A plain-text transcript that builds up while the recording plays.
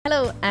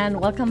and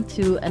welcome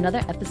to another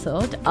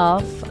episode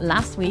of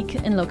Last Week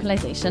in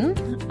Localization,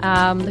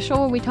 the show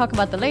where we talk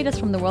about the latest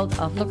from the world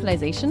of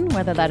localization,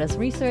 whether that is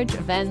research,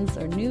 events,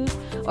 or news,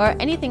 or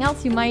anything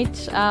else you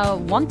might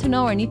want to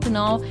know or need to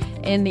know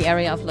in the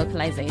area of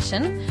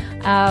localization.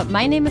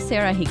 My name is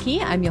Sarah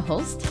Hickey. I'm your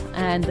host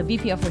and the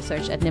VP of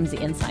Research at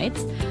NIMSY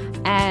Insights.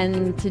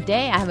 And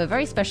today I have a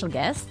very special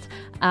guest,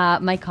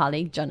 my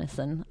colleague,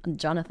 Jonathan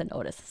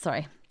Otis.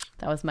 Sorry,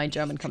 that was my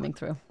German coming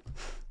through.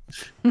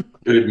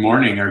 Good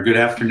morning or good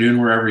afternoon,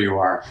 wherever you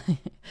are.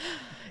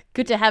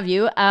 Good to have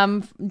you.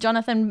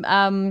 Jonathan,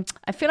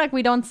 I feel like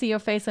we don't see your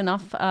face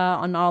enough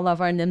on all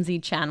of our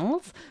NIMSY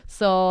channels.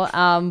 So,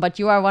 but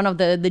you are one of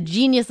the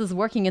geniuses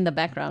working in the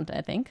background, I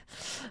think.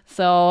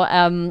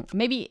 So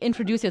maybe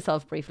introduce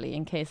yourself briefly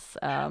in case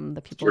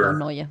the people don't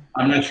know you.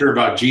 I'm not sure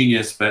about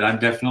genius, but I'm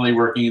definitely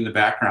working in the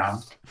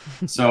background.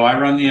 So I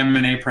run the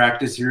M&A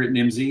practice here at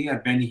NIMSY.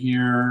 I've been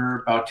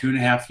here about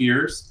 2.5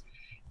 years.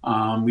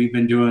 We've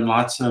been doing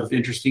lots of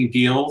interesting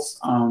deals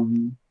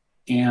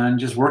and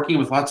just working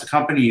with lots of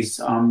companies,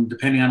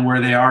 depending on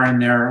where they are in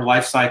their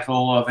life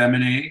cycle of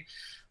M&A.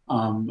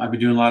 I've been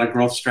doing a lot of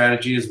growth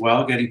strategy as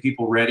well, getting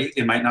people ready.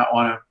 They might not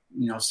want to,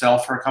 sell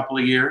for a couple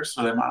of years,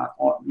 so they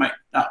might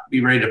not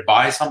be ready to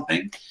buy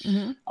something.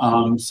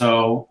 Mm-hmm.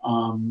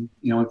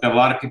 We've got a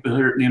lot of people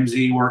here at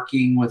NIMSY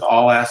working with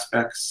all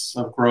aspects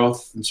of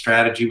growth and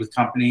strategy with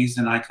companies,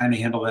 and I kind of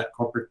handle that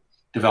corporate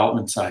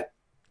development side.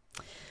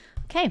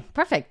 Okay,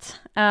 perfect.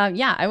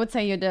 I would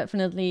say you're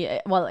definitely,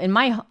 well, in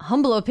my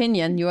humble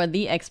opinion, you are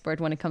the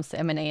expert when it comes to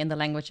M&A in the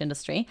language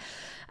industry.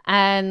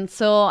 And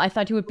so I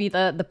thought you would be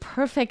the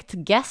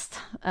perfect guest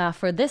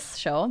for this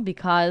show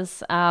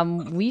because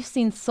we've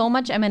seen so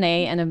much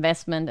M&A and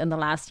investment in the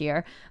last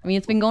year. I mean,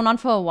 it's been going on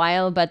for a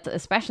while, but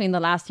especially in the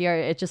last year,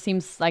 it just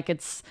seems like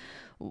it's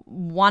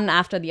one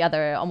after the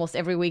other. Almost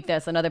every week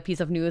there's another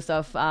piece of news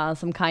of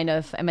some kind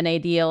of M&A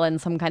deal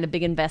and some kind of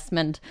big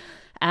investment.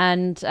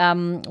 And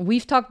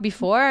we've talked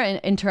before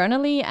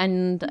internally,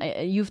 and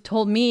you've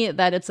told me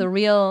that it's a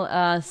real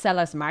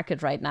seller's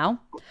market right now.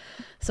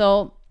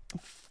 So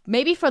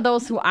maybe for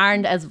those who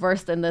aren't as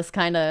versed in this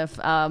kind of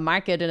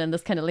market and in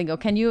this kind of lingo,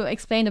 can you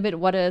explain a bit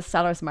what a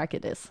seller's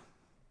market is?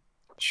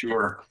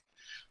 Sure.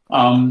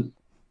 The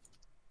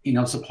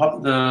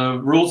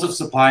rules of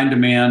supply and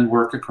demand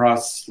work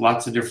across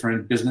lots of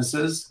different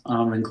businesses,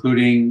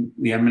 including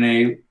the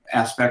M&A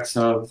aspects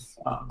of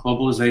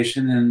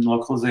globalization and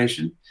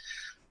localization.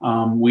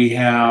 We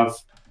have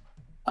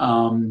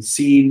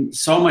seen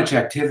so much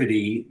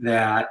activity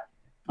that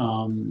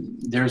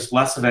there's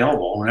less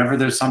available. Whenever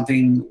there's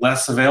something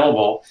less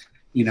available,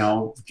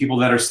 people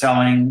that are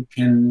selling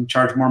can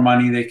charge more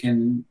money, they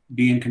can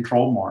be in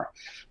control more.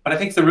 But I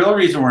think the real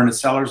reason we're in a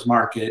seller's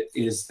market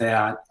is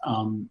that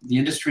the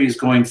industry is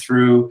going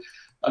through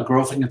a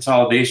growth and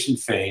consolidation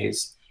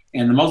phase.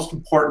 And the most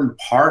important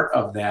part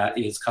of that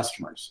is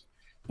customers.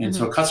 And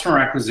so customer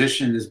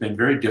acquisition has been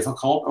very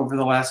difficult over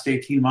the last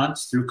 18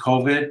 months through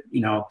COVID.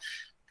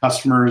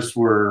 Customers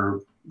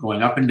were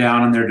going up and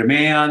down on their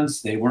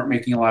demands. They weren't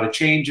making a lot of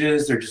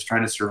changes. They're just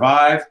trying to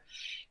survive.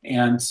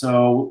 And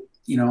so,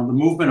 the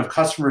movement of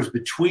customers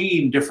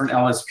between different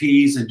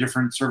LSPs and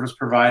different service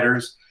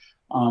providers,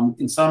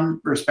 in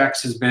some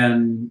respects has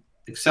been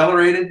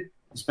accelerated,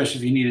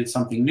 especially if you needed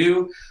something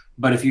new.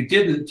 But if you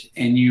didn't,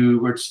 and you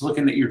were just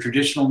looking at your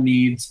traditional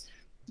needs,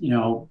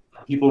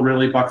 people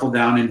really buckled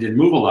down and didn't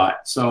move a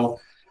lot. So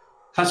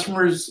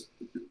customers,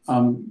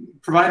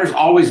 providers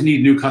always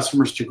need new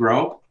customers to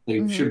grow.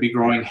 They should be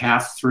growing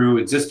half through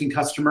existing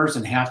customers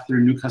and half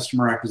through new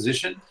customer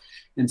acquisition.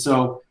 And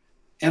so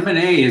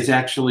M&A is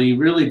actually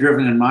really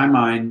driven, in my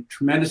mind,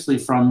 tremendously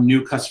from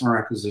new customer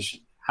acquisition.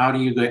 How do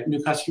you get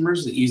new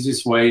customers? The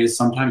easiest way is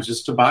sometimes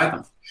just to buy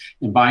them.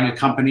 And buying a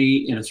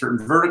company in a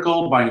certain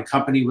vertical, buying a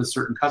company with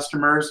certain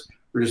customers,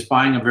 or just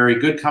buying a very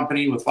good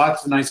company with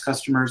lots of nice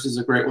customers is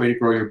a great way to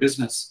grow your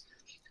business.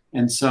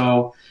 And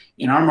so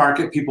in our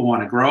market, people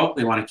want to grow.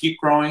 They want to keep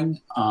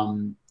growing.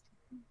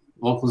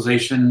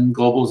 Localization,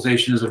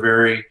 globalization is a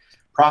very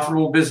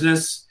profitable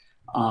business.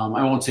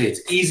 I won't say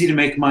it's easy to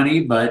make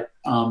money, but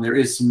there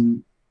is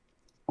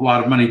a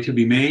lot of money to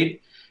be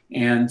made.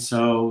 And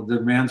so the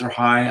demands are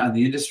high on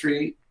the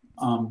industry,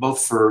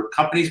 both for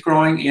companies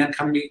growing and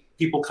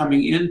people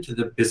coming into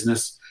the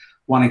business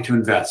wanting to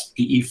invest,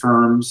 PE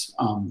firms,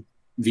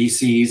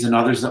 VCs, and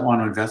others that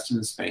want to invest in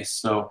the space.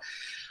 So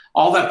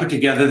all that put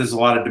together, there's a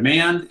lot of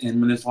demand. And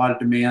when there's a lot of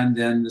demand,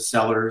 then the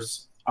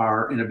sellers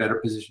are in a better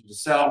position to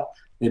sell.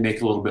 They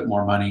make a little bit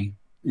more money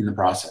in the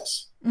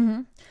process.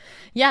 Mm-hmm.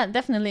 Yeah,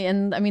 definitely.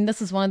 And I mean,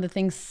 this is one of the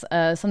things,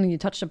 something you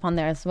touched upon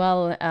there as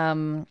well.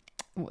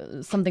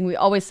 Something we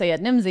always say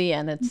at NIMSY,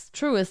 and it's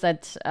true, is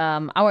that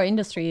our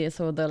industry,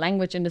 so the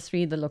language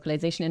industry, the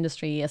localization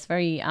industry, is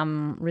very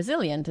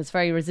resilient. It's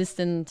very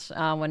resistant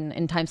when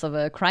in times of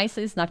a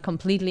crisis, not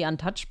completely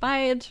untouched by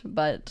it.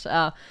 But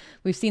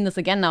we've seen this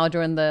again now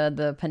during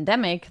the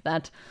pandemic,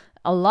 that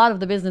a lot of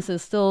the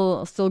businesses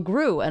still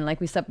grew. And like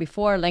we said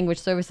before, language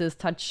services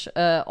touch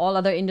all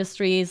other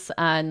industries,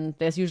 and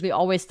there's usually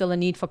always still a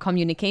need for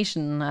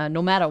communication,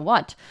 no matter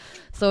what.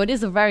 So it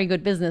is a very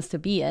good business to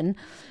be in.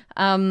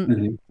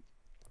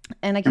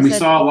 And like and you we said,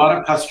 saw a lot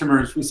of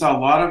customers, we saw a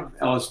lot of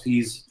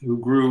LSPs who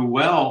grew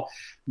well,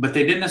 but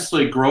they didn't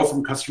necessarily grow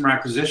from customer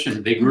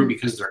acquisition. They grew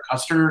because their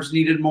customers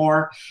needed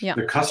more. Yeah.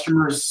 Their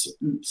customers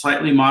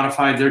slightly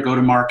modified their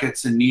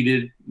go-to-markets and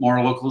needed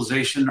more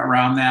localization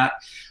around that.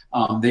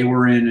 They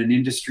were in an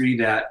industry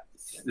that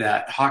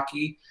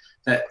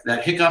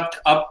hiccuped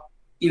up,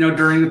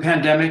 during the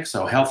pandemic.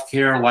 So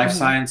healthcare, life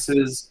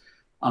sciences,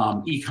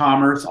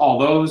 e-commerce, all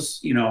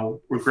those,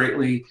 were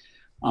greatly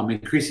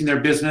increasing their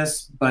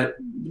business, but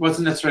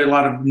wasn't necessarily a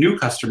lot of new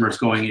customers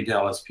going into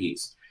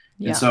LSPs.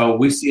 Yeah. And so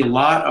we see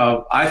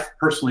I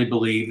personally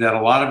believe that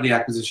a lot of the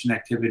acquisition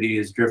activity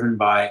is driven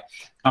by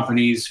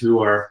companies who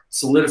are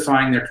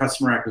solidifying their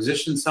customer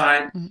acquisition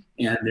side,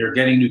 and they're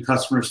getting new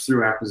customers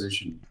through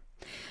acquisition.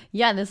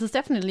 Yeah, this is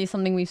definitely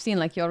something we've seen.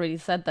 Like you already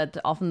said, that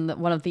often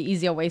one of the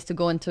easier ways to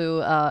go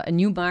into a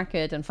new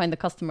market and find the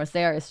customers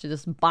there is to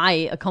just buy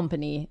a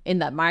company in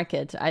that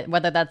market,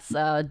 whether that's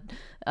a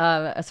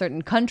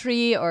certain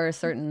country or a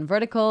certain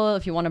vertical.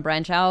 If you want to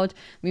branch out,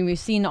 I mean, we've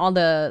seen all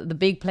the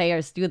big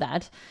players do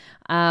that.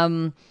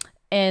 And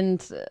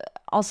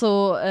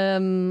also,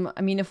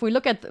 I mean, if we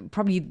look at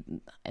probably,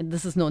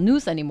 this is no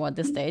news anymore at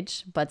this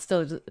stage, but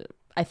still,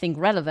 I think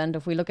relevant.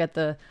 If we look at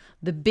the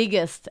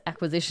biggest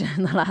acquisition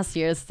in the last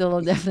year, is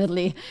still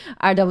definitely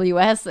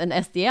RWS and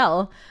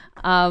SDL.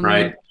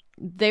 Right.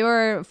 They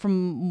were,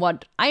 from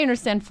what I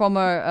understand,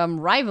 former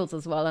rivals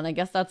as well, and I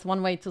guess that's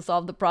one way to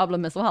solve the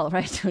problem as well,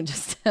 right? To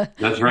just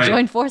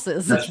join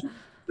forces.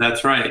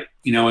 That's right.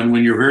 And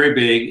when you're very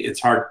big, it's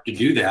hard to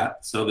do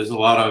that. So there's a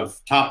lot of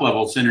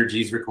top-level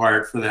synergies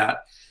required for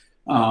that.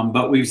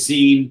 But we've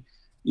seen,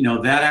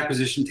 that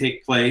acquisition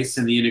take place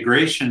and the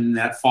integration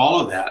that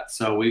followed that.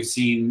 So we've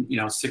seen,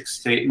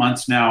 6 to 8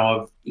 months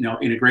now of,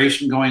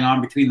 integration going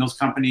on between those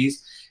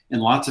companies,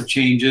 and lots of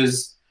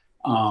changes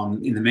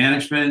in the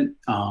management,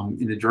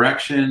 in the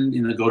direction,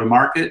 in the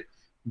go-to-market.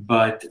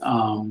 But,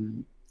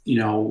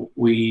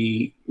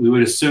 we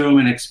would assume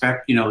and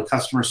expect, the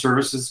customer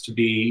services to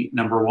be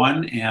number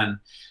one, and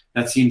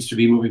that seems to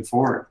be moving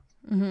forward.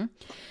 Mm-hmm.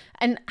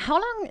 And how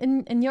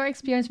long, in your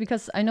experience,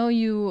 because I know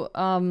you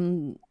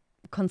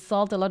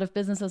consult a lot of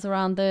businesses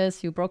around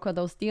this, you broker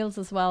those deals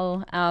as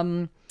well.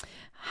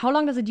 How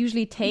long does it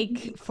usually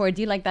take for a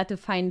deal like that to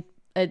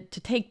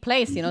take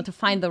place, to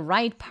find the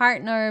right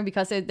partner?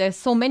 Because there's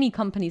so many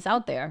companies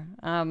out there.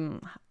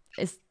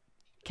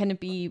 Can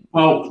it be?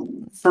 Well,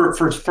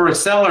 for a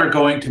seller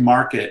going to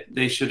market,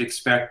 they should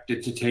expect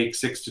it to take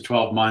 6 to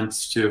 12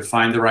 months to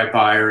find the right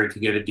buyer and to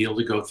get a deal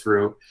to go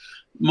through.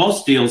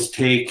 Most deals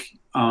take,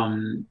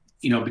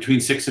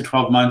 between 6 to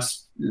 12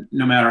 months,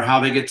 no matter how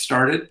they get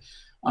started.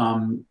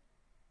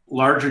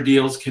 Larger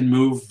deals can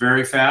move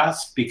very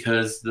fast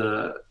because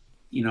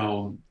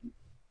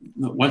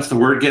once the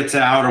word gets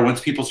out, or once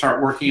people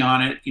start working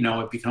on it,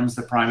 it becomes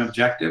the prime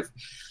objective.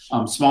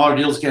 Smaller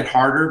deals get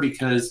harder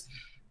because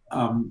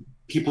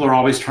people are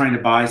always trying to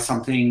buy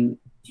something,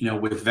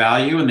 with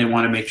value, and they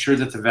want to make sure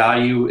that the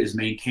value is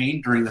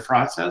maintained during the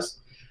process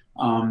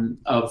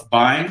of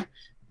buying.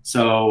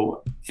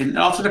 So it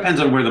also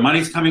depends on where the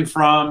money's coming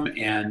from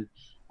and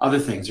other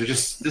things.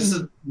 This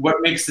is what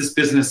makes this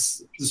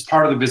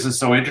part of the business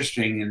so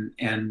interesting,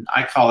 and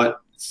I call it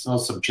so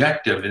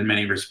subjective in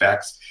many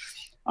respects.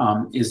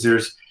 Is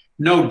there's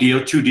no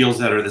two deals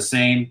that are the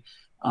same.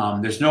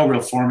 There's no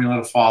real formula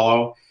to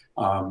follow.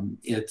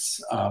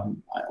 It's a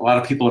lot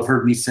of people have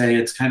heard me say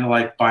it's kind of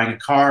like buying a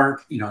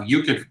car.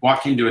 You could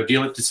walk into a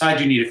dealer,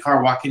 decide you need a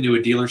car, walk into a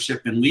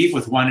dealership and leave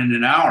with one in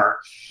an hour.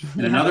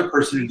 And another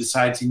person who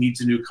decides he needs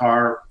a new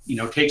car,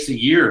 takes a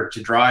year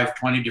to drive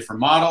 20 different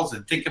models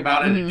and think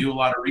about it and do a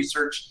lot of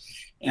research.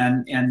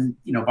 And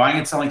buying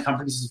and selling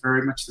companies is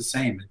very much the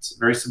same. It's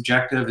very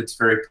subjective. It's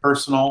very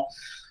personal.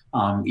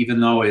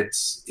 Even though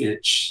it's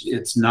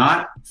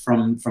not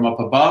from up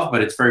above,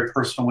 but it's very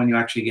personal when you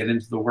actually get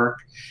into the work.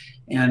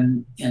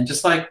 And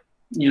just like,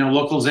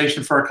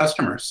 localization for our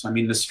customers. I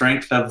mean, the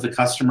strength of the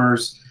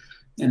customers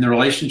and the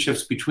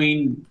relationships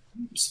between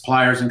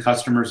suppliers and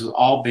customers is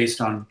all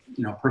based on,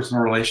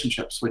 personal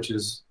relationships, which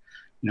is,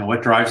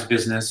 what drives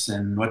business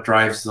and what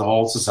drives the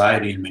whole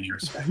society in many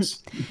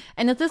respects.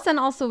 And is this then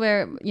also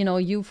where,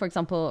 you, for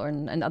example,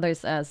 and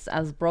others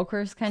as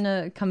brokers kind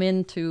of come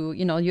into,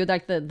 you're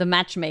like the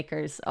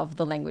matchmakers of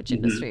the language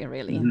industry,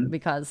 really,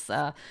 because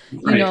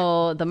you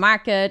know the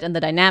market and the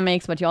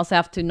dynamics, but you also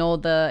have to know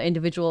the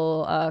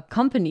individual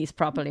companies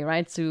properly,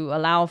 right, to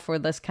allow for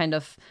this kind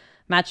of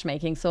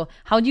matchmaking. So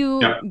how do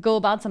you go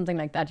about something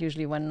like that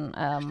usually when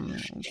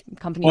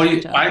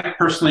companies? Well, I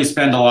personally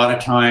spend a lot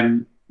of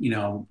time,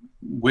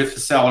 with the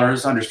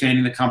sellers,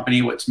 understanding the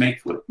company, what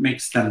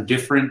makes them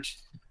different,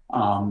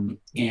 but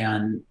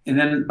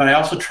I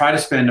also try to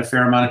spend a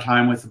fair amount of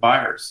time with the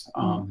buyers.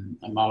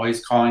 I'm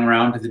always calling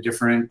around to the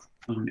different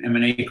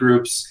M&A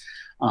groups,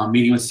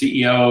 meeting with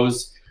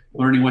CEOs,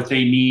 learning what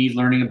they need,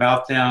 learning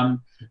about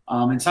them.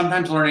 and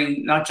sometimes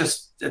learning not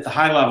just at the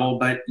high level,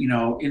 but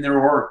in their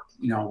org.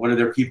 What are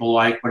their people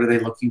like? What are they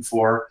looking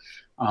for?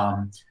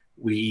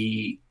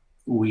 We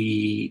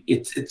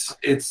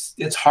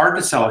it's hard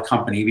to sell a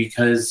company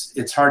because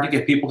it's hard to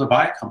get people to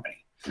buy a company.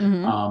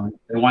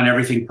 They want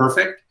everything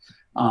perfect,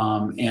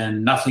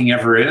 and nothing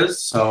ever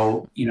is.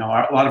 So a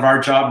lot of our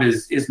job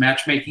is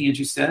matchmaking, as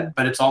you said,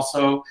 but it's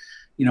also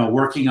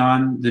working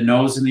on the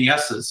no's and the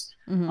yeses.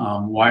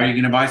 Why are you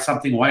going to buy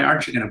something? Why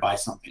aren't you going to buy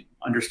something?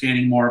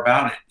 Understanding more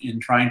about it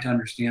and trying to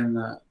understand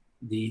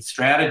the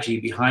strategy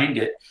behind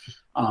it,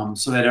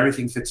 so that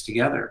everything fits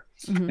together.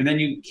 And then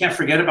you can't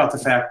forget about the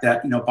fact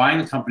that buying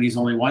a company is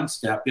only one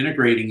step.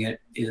 Integrating it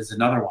is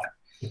another one.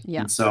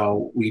 Yeah. And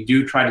so we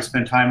do try to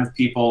spend time with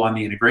people on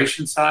the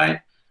integration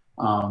side.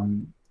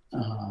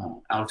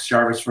 Alex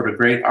Jarvis wrote a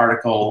great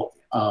article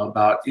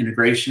about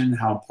integration,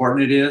 how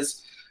important it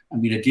is. I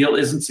mean, a deal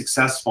isn't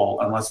successful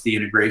unless the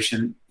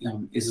integration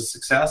is a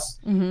success,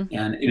 and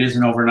it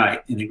isn't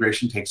overnight.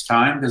 Integration takes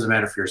time. Doesn't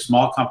matter if you're a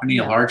small company,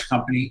 a large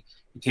company.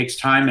 It takes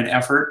time and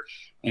effort,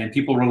 and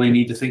people really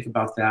need to think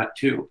about that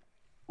too.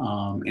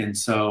 And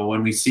so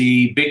when we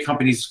see big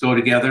companies go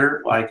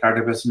together, like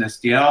RWS and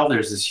SDL,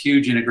 there's this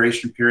huge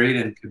integration period,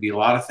 and it could be a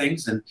lot of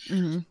things. And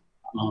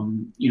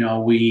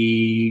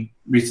we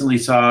recently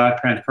saw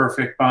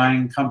TransPerfect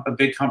buying a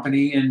big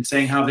company and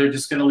saying how they're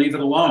just going to leave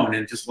it alone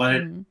and just let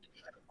it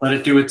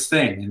do its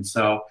thing. And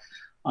so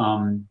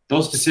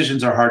those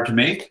decisions are hard to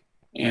make,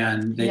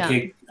 and they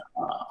take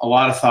a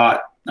lot of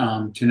thought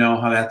to know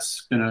how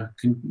that's going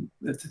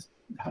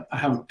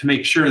to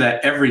make sure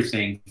that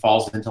everything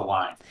falls into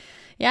line.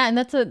 Yeah, and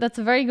that's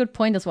a very good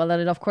point as well, that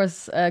it of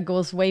course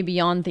goes way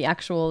beyond the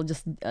actual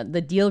just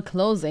the deal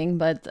closing.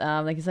 But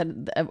like you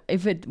said,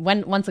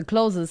 once it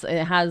closes,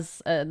 it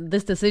has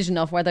this decision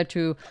of whether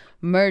to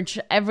merge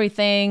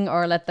everything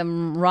or let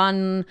them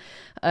run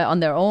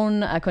on their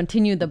own,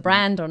 continue the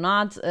brand or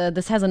not.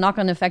 This has a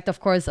knock-on effect,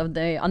 of course, on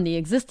the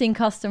existing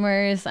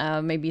customers,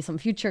 maybe some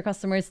future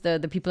customers,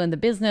 the people in the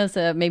business,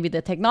 maybe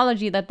the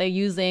technology that they're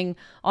using,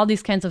 all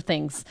these kinds of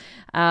things.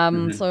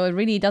 So it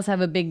really does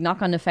have a big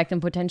knock-on effect,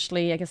 and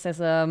potentially, I guess, there's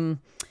a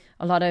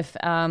lot of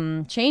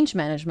change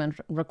management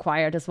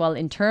required as well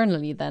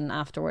internally then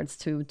afterwards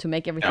to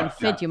make everything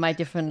fit. You might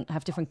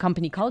have different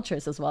company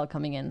cultures as well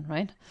coming in,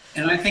 right?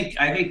 And I think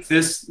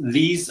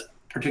these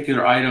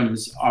particular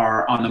items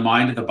are on the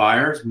mind of the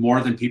buyers more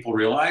than people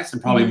realize,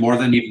 and probably more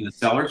than even the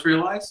sellers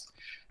realize.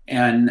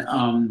 And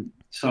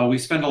so we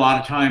spend a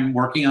lot of time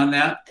working on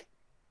that,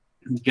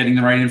 getting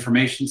the right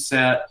information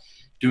set,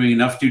 doing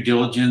enough due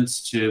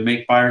diligence to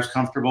make buyers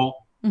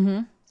comfortable.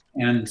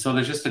 And so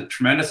there's just a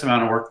tremendous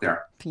amount of work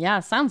there. Yeah,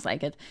 sounds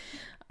like it.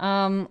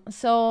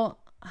 So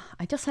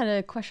I just had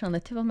a question on the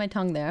tip of my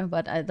tongue there,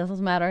 but it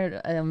doesn't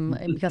matter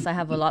because I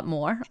have a lot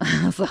more,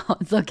 so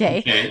it's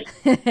okay.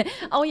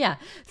 Oh yeah.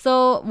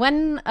 So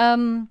when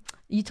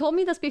you told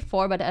me this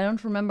before, but I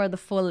don't remember the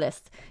full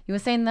list. You were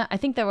saying that I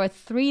think there were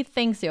 3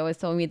 things you always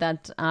told me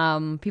that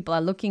people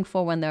are looking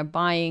for when they're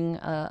buying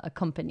a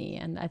company,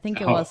 and I think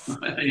it was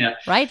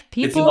right.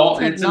 People,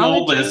 it's an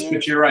old list,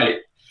 but you're right.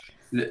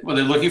 Well,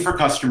 they're looking for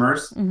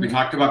customers. We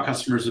talked about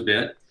customers a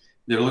bit.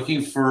 They're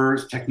looking for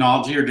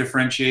technology or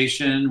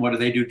differentiation. What do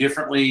they do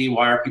differently?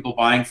 Why are people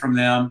buying from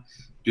them?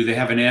 Do they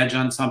have an edge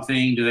on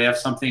something? Do they have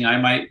something I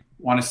might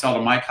want to sell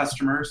to my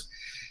customers?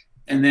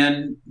 And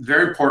then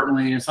very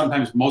importantly, and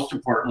sometimes most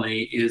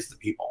importantly, is the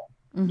people.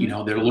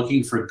 They're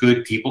looking for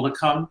good people to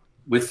come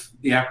with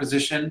the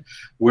acquisition.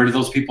 Where do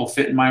those people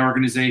fit in my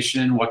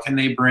organization? What can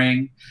they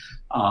bring?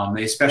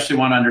 They especially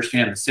want to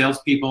understand the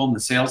salespeople and the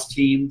sales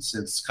team,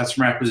 since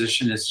customer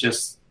acquisition is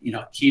just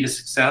key to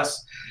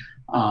success.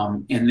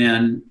 And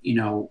then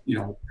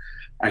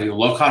are you a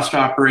low cost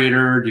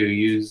operator? Do you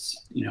use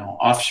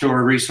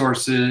offshore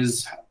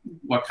resources?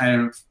 What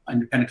kind of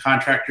independent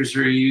contractors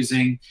are you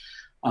using?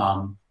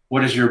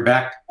 What is your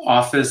back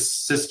office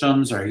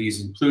systems? Are you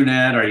using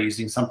Plunet? Are you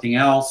using something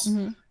else?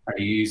 Are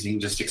you using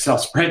just Excel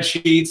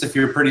spreadsheets if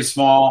you're pretty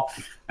small?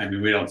 I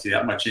mean, we don't see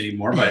that much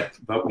anymore,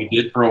 but we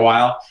did for a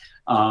while.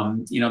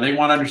 They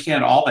want to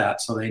understand all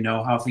that so they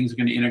know how things are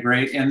going to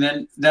integrate. And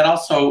then that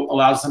also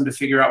allows them to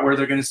figure out where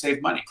they're going to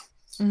save money.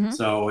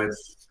 So if,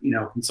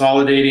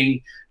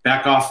 consolidating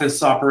back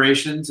office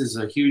operations is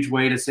a huge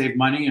way to save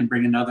money and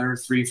bring another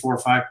 3, 4,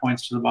 5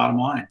 points to the bottom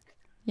line.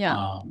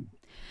 Yeah.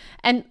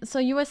 And so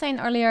you were saying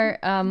earlier,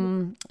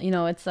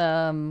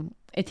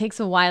 it takes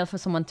a while for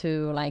someone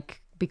to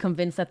be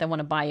convinced that they want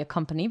to buy a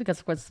company, because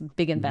of course it's a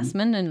big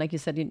investment. And like you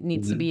said, it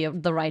needs to be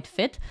the right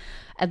fit.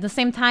 At the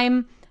same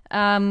time,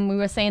 we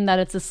were saying that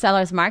it's a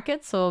seller's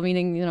market. So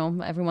meaning,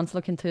 everyone's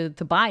looking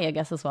to buy, I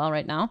guess, as well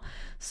right now.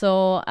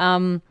 So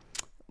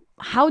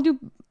how do,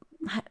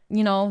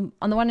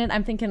 on the one hand,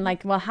 I'm thinking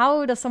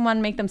how does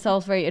someone make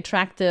themselves very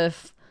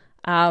attractive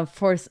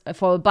for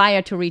a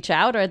buyer to reach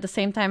out? Or at the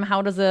same time,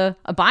 how does a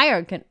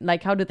buyer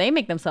how do they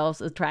make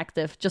themselves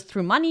attractive? Just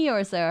through money? Or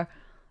is there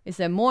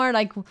more?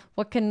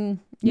 What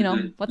can,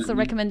 what's the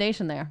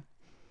recommendation there?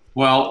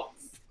 Well,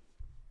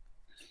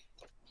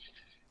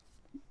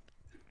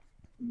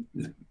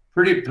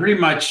 pretty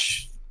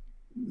much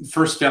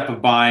first step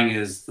of buying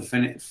is the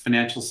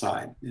financial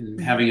side, and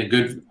having a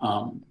good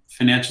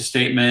financial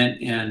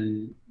statement,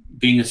 and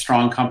being a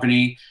strong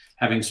company,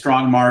 having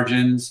strong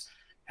margins,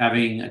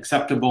 having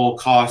acceptable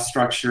cost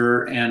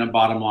structure, and a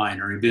bottom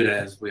line, or EBITDA,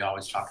 as we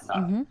always talk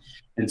about.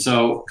 And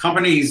so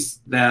companies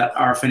that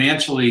are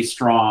financially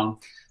strong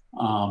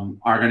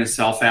are going to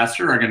sell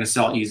faster, are going to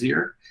sell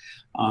easier.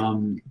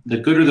 The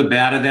good or the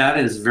bad of that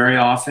is very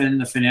often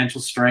the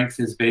financial strength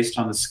is based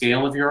on the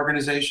scale of your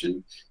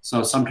organization.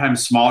 So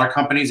sometimes smaller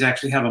companies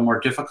actually have a more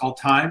difficult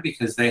time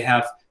because they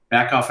have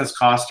back office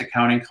costs,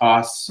 accounting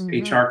costs,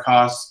 HR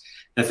costs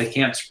that they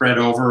can't spread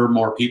over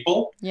more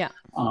people. Yeah.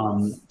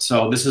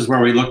 So this is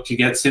where we look to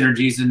get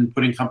synergies in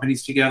putting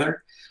companies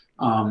together.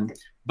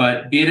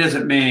 But be it as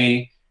it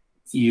may,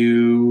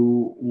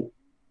 you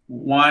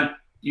want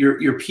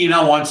your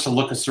P&L wants to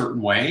look a certain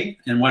way,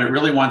 and what it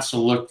really wants to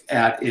look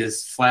at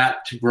is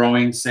flat to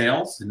growing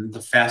sales. And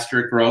the faster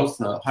it grows,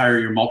 the higher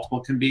your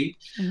multiple can be.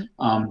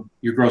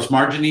 Your gross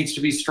margin needs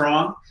to be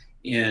strong.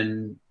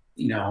 In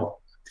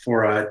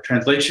for a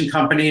translation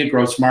company,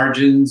 gross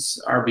margins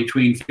are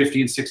between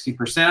 50 and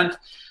 60%.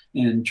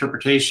 In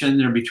interpretation,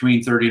 they're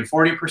between 30 and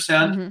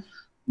 40%.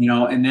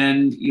 And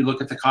then you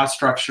look at the cost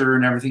structure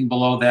and everything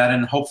below that,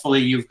 and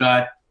hopefully you've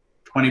got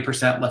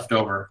 20% left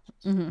over.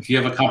 If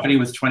you have a company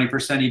with 20%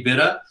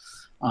 EBITDA,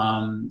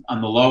 on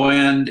the low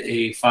end,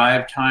 a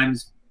 5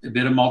 times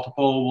EBITDA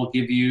multiple will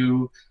give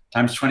you,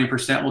 times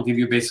 20% will give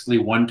you basically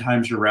 1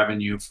 times your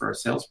revenue for a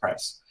sales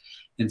price.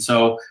 And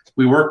so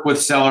we work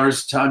with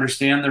sellers to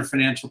understand their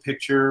financial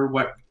picture.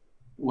 What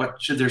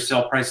should their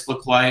sale price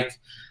look like?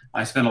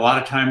 I spend a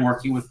lot of time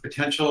working with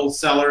potential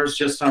sellers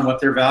just on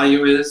what their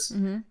value is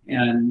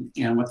and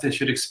what they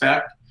should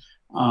expect.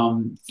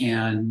 But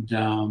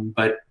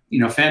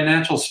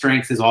financial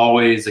strength is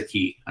always a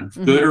key.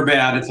 Good or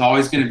bad, it's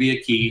always going to be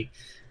a key.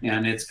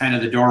 And it's kind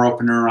of the door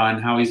opener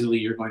on how easily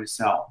you're going to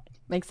sell.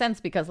 Makes sense,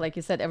 because like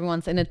you said,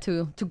 everyone's in it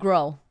to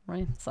grow,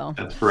 right? So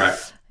that's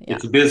correct. Yeah.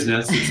 It's a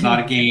business. It's not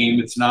a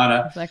game. It's not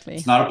a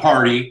It's not a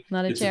party.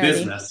 Not a it's charity. A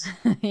business.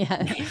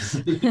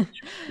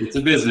 It's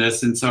a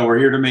business, and so we're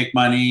here to make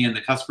money, and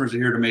the customers are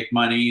here to make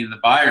money, and the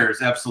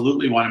buyers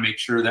absolutely want to make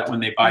sure that when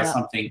they buy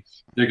something,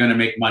 they're going to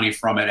make money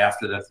from it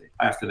after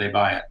they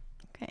buy it.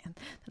 Okay,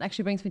 that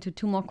actually brings me to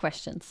 2 more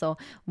questions. So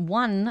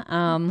one,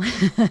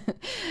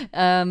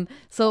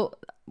 so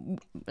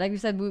like you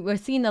said, we're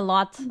seeing a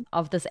lot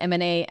of this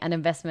M&A and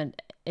investment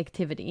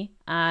activity,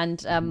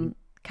 and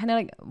kind of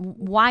like,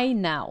 why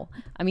now?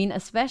 I mean,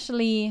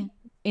 especially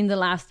in the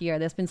last year,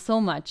 there's been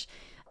so much.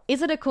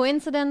 Is it a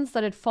coincidence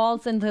that it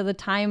falls into the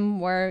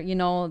time where,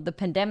 the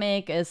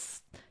pandemic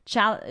is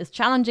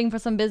challenging for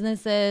some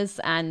businesses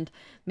and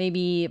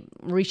maybe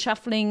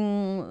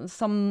reshuffling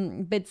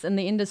some bits in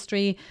the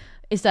industry?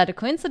 Is that a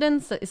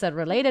coincidence? Is that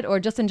related? Or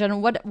just in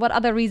general, what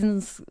other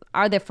reasons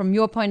are there from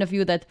your point of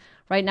view that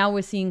right now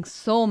we're seeing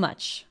so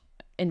much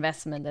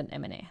investment in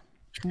M&A?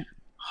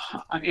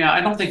 Yeah,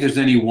 I don't think there's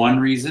any one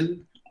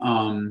reason.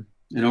 An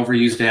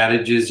overused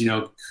adage is,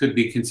 could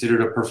be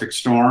considered a perfect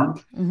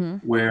storm,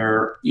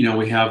 where,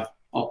 we have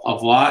a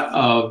lot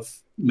of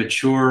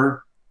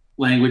mature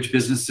language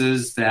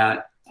businesses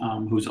that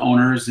whose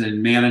owners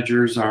and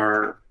managers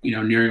are,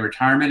 nearing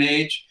retirement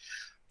age.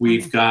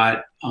 We've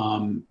got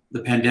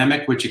the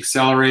pandemic, which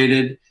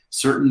accelerated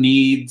certain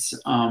needs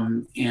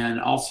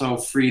and also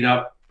freed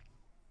up,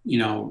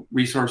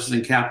 resources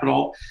and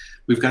capital.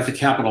 We've got the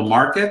capital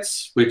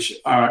markets, which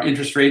our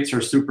interest rates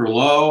are super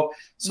low.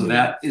 So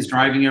that is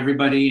driving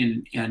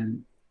everybody,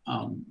 and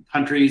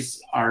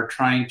countries are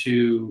trying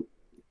to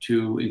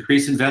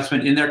increase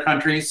investment in their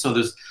countries. So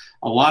there's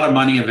a lot of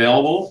money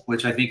available,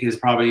 which I think is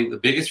probably the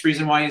biggest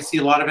reason why you see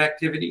a lot of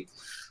activity.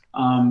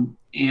 And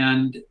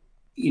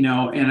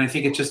I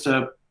think it's just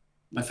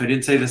if I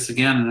didn't say this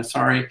again, and I'm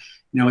sorry,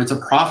 it's a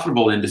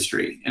profitable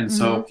industry. And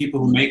so people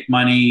who make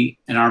money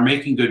and are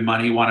making good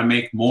money want to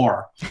make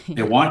more.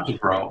 They want to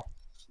grow.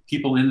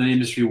 People in the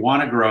industry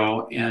want to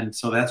grow. And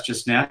so that's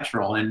just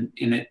natural. And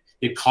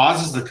it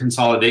causes the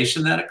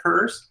consolidation that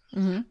occurs.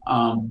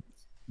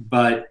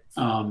 But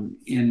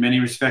in many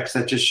respects,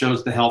 that just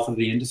shows the health of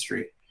the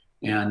industry.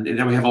 And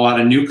then we have a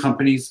lot of new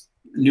companies,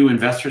 new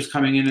investors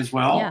coming in as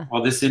well. Yeah.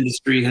 While this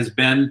industry has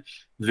been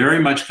very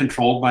much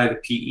controlled by the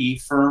PE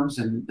firms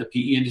and the PE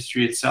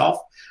industry itself,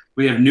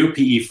 we have new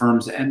PE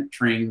firms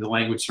entering the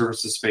language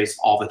services space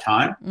all the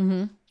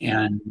time.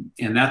 And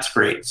that's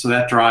great. So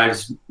that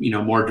drives,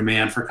 more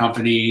demand for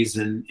companies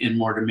and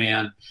more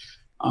demand.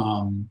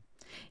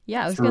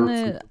 Yeah, I was going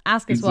to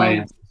ask as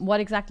well what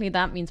exactly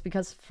that means,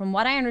 because from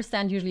what I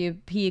understand, usually a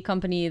PE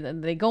company,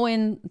 they go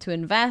in to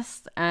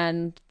invest,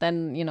 and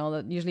then,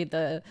 usually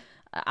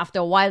after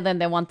a while, then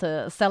they want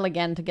to sell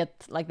again to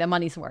get like their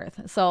money's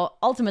worth. So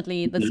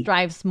ultimately, this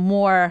drives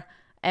more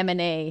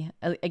M&A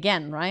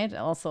again, right?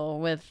 Also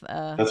with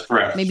that's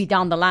correct. Maybe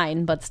down the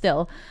line, but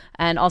still.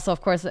 And also,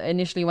 of course,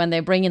 initially when they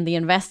bring in the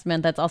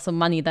investment, that's also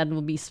money that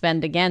will be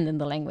spent again in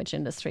the language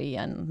industry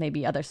and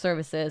maybe other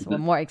services or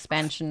more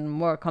expansion,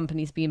 more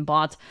companies being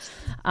bought.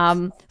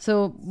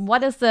 So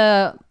what is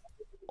the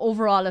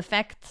overall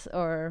effect,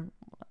 or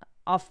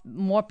of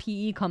more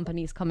PE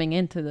companies coming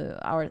into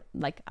our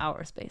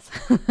space.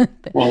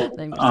 Well,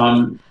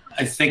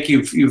 I think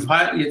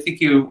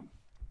you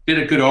did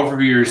a good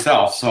overview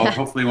yourself, so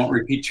hopefully I won't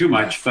repeat too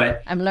much.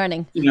 But I'm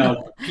learning.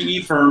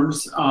 PE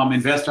firms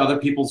invest other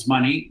people's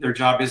money. Their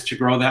job is to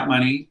grow that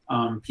money.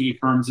 PE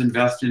firms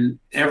invest in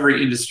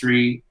every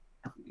industry,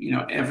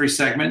 every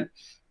segment,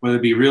 whether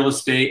it be real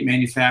estate,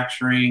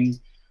 manufacturing,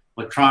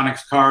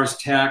 electronics, cars,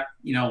 tech,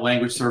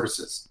 language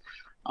services.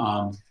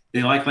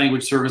 They like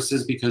language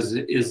services because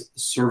it is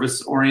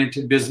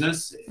service-oriented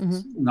business.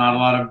 It's not a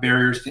lot of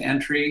barriers to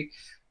entry,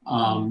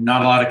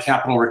 not a lot of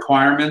capital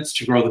requirements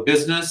to grow the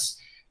business.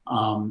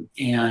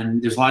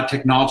 And there's a lot of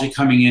technology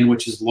coming in,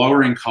 which is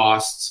lowering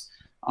costs,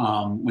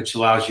 which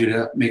allows you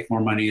to make more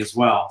money as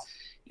well.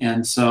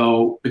 And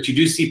so, but you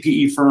do see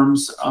PE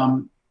firms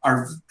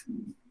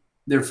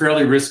they're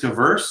fairly risk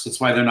averse. That's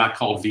why they're not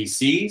called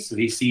VCs.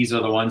 VCs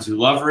are the ones who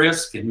love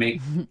risk and make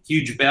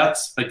huge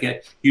bets, but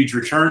get huge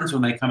returns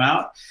when they come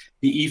out.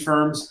 PE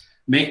firms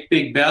make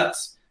big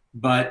bets,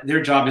 but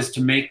their job is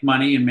to make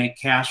money and make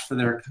cash for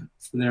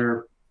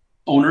their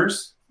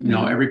owners.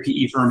 Every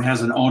PE firm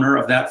has an owner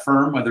of that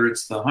firm, whether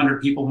it's the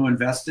 100 people who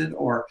invested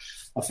or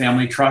a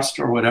family trust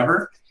or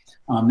whatever.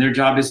 Their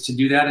job is to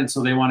do that, and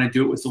so they want to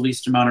do it with the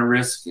least amount of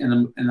risk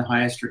and the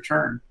highest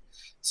return.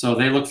 So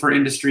they look for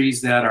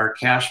industries that are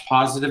cash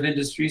positive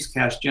industries,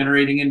 cash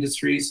generating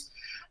industries,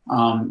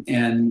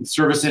 and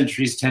service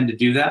industries tend to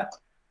do that.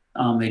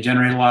 They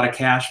generate a lot of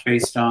cash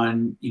based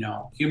on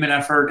human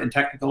effort and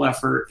technical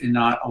effort, and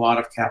not a lot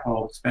of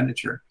capital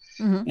expenditure.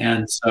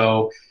 And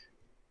so,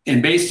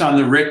 and based on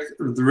the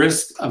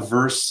risk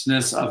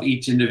averseness of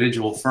each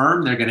individual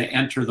firm, they're going to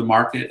enter the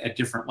market at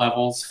different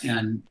levels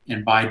and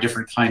buy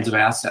different kinds of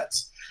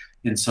assets.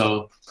 And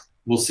so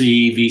we'll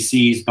see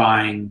VCs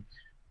buying,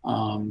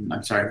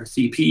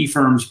 see PE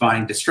firms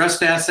buying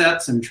distressed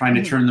assets and trying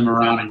to turn them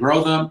around and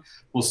grow them.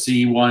 We'll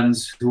see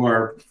ones who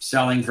are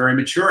selling very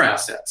mature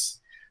assets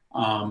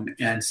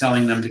and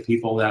selling them to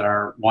people that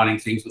are wanting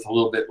things with a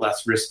little bit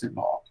less risk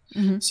involved.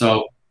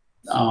 So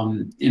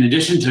in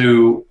addition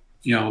to,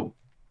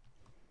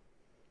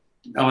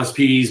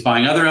 LSPs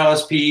buying other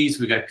LSPs,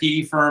 we got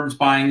PE firms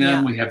buying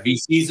them. We have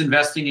VCs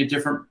investing in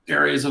different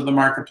areas of the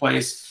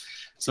marketplace.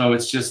 So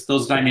it's just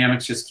those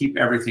dynamics just keep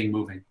everything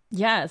moving.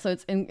 Yeah, so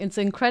it's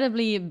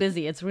incredibly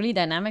busy. It's really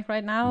dynamic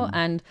right now.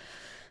 And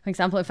for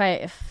example, if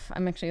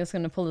I'm actually just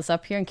going to pull this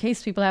up here in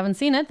case people haven't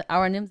seen it,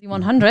 our NIMSY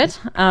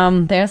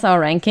 100, there's our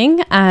ranking.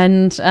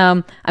 And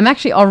I'm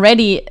actually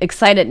already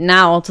excited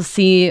now to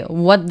see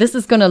what this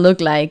is going to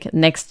look like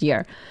next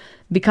year,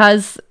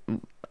 because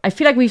I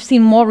feel like we've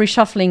seen more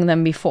reshuffling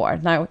than before.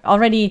 Now,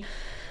 already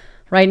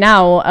right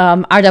now,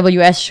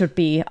 RWS should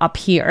be up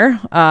here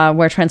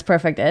where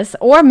TransPerfect is,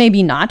 or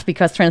maybe not,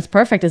 because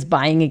TransPerfect is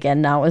buying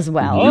again now as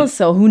well.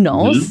 So who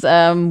knows?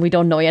 We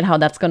don't know yet how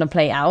that's going to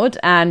play out.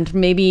 And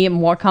maybe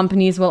more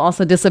companies will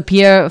also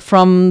disappear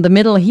from the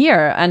middle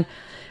here. And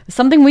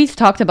something we've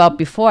talked about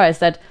before is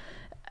that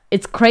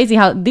it's crazy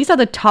how these are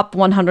the top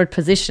 100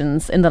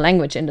 positions in the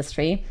language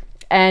industry.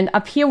 And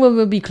up here, we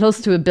will be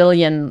close to $1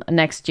 billion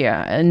next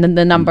year in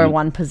the number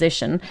one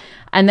position.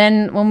 And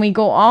then when we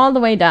go all the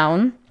way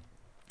down,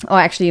 or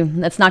actually,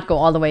 let's not go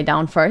all the way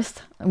down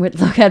first. We'll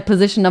look at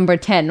position number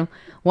 10.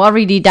 We're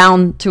already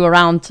down to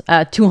around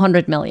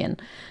 200 million.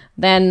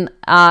 Then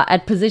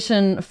at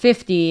position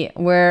 50,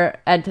 we're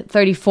at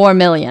 34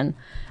 million.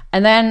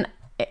 And then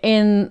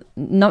in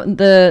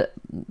the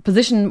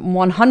position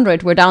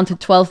 100, we're down to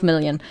 12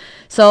 million.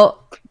 So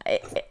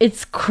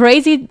it's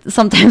crazy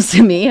sometimes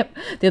to me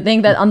to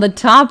think that on the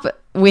top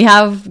we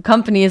have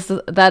companies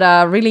that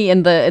are really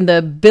in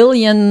the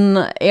billion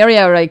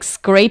area, like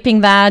scraping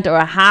that, or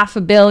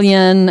 $500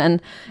 million,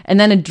 and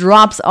then it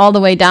drops all the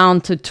way down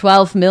to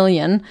 12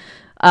 million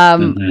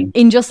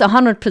in just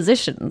 100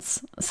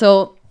 positions.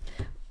 So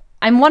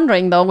I'm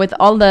wondering though, with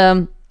all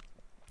the,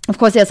 of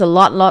course, there's a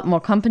lot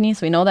more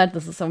companies. We know that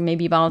this is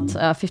maybe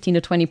about 15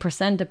 to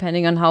 20%,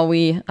 depending on how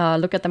we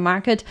look at the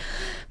market.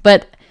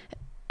 But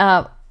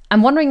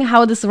I'm wondering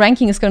how this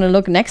ranking is going to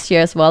look next year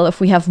as well. If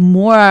we have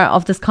more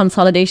of this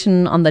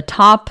consolidation on the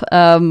top,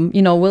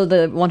 will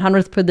the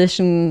 100th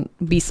position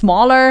be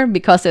smaller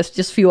because there's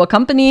just fewer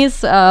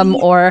companies,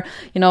 or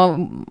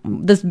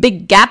this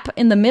big gap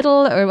in the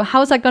middle, or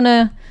how is that going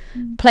to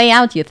play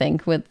out? You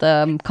think, with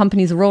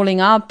companies rolling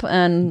up,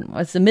 and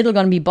is the middle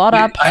going to be bought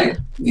up?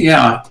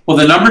 Well,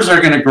 the numbers are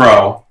going to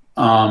grow.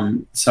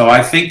 So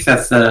I think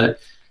that the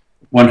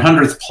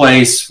 100th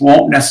place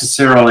won't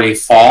necessarily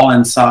fall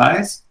in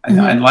size.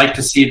 I'd like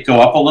to see it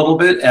go up a little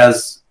bit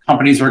as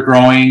companies are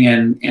growing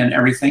and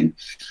everything.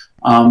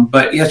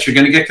 But yes, you're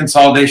going to get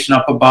consolidation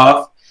up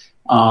above.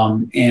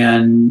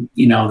 And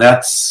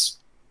that's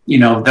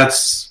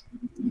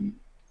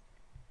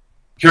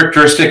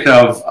characteristic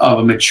of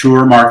a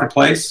mature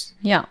marketplace.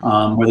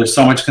 Where there's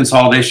so much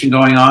consolidation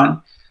going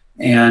on.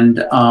 And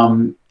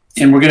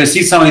we're going to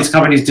see some of these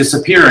companies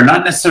disappear, and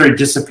not necessarily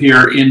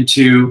disappear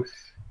into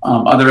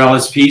other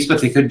LSPs,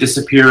 but they could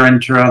disappear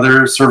into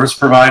other service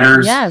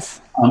providers.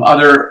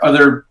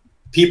 Other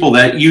people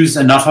that use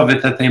enough of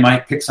it that they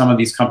might pick some of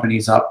these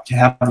companies up to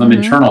have them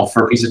internal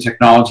for a piece of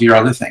technology or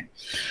other thing.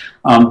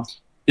 The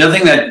other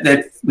thing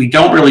that we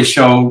don't really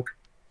show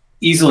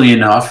easily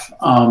enough,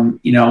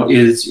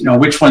 is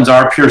which ones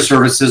are pure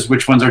services,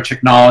 which ones are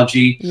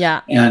technology.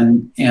 Yeah.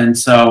 And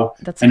so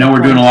I know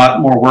we're doing a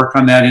lot more work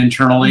on that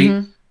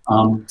internally.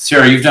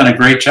 Sarah, you've done a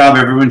great job.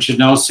 Everyone should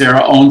know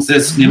Sarah owns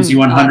this NIMSY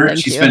 100.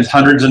 She spends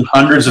hundreds and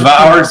hundreds of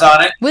hours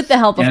on it. With the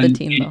help of the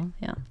team, though.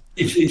 Yeah.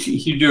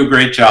 You do a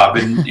great job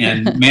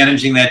in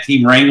managing that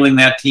team, wrangling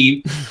that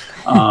team.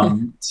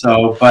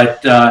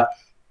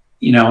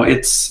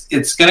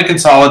 It's going to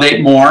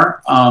consolidate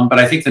more, but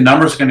I think the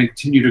numbers are going to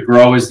continue to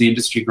grow as the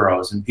industry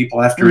grows, and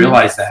people have to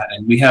realize that.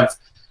 And we have,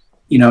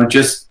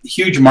 just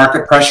huge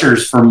market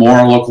pressures for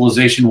more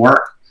localization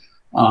work.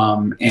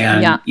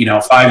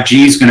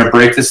 5G is going to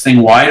break this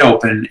thing wide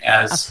open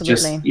as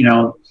Absolutely.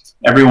 Just,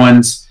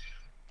 everyone's,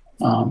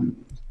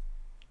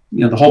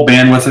 the whole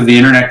bandwidth of the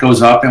internet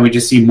goes up, and we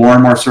just see more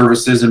and more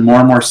services and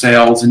more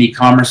sales, and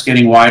e-commerce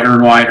getting wider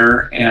and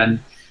wider, and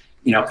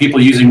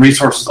people using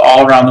resources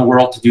all around the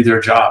world to do their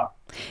job.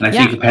 And I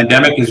think the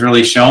pandemic has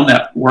really shown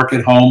that work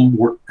at home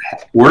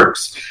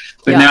works,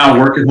 but now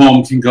work at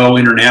home can go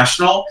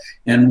international,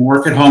 and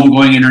work at home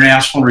going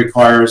international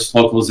requires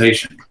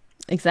localization.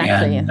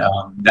 Exactly. And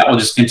that will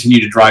just continue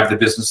to drive the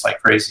business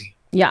like crazy.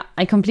 Yeah,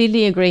 I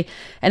completely agree.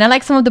 And I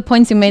like some of the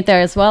points you made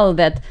there as well,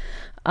 that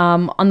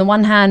on the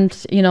one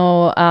hand,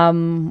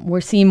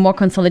 we're seeing more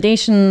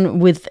consolidation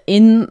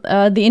within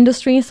the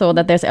industry, so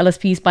that there's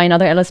LSPs buying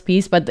other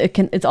LSPs, but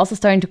it's also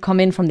starting to come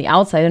in from the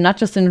outside, and not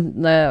just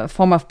in the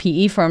form of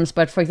PE firms,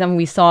 but for example,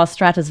 we saw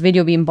Stratus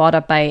Video being bought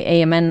up by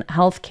AMN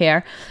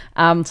Healthcare.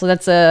 So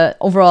that's a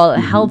overall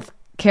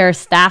healthcare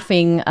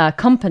staffing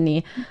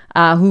company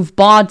who've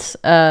bought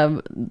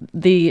Stratus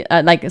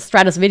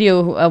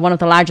Video, one of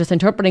the largest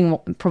interpreting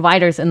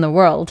providers in the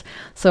world.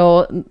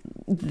 So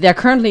they're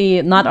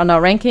currently not on our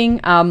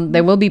ranking.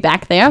 They will be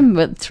back there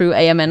through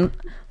AMN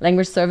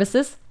Language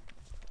Services.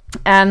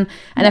 And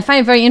I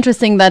find it very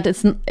interesting that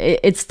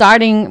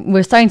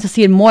we're starting to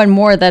see it more and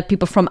more, that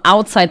people from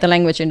outside the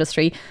language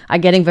industry are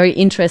getting very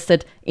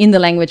interested in the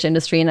language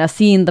industry and are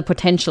seeing the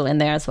potential in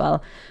there as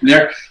well.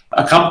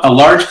 A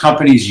large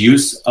company's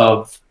use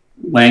of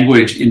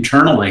language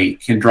internally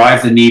can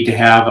drive the need to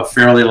have a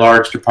fairly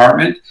large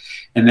department,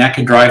 and that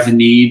can drive the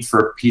need for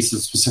a piece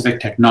of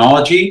specific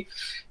technology.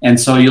 And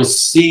so you'll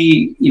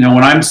see,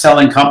 when I'm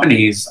selling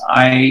companies,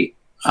 I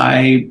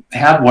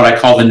have what I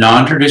call the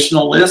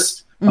non-traditional list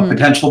of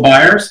potential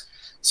buyers.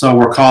 So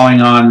we're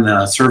calling on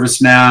the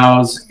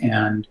ServiceNows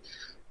and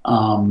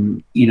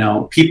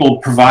people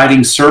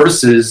providing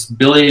services,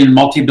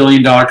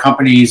 multi-billion-dollar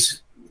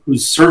companies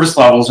whose service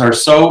levels are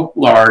so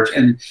large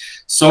and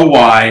so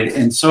wide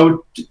and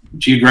so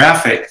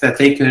geographic that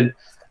they could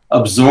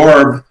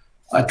absorb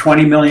a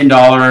 $20 million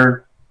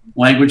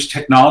language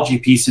technology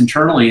piece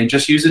internally and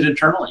just use it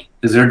internally,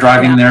 because they're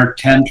driving their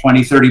 10,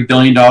 20, $30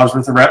 billion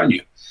worth of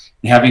revenue.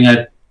 And having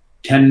a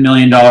 $10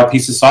 million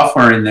piece of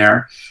software in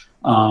there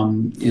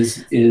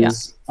is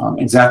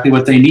exactly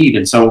what they need.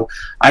 And so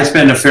I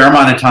spend a fair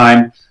amount of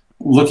time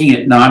looking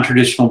at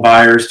non-traditional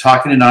buyers,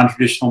 talking to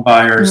non-traditional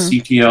buyers,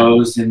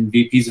 CTOs and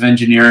VPs of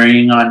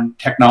engineering on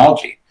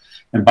technology,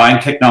 and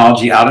buying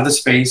technology out of the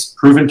space,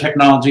 proven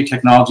technology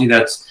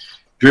that's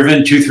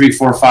driven $2, $3,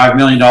 $4, $5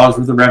 million worth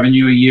of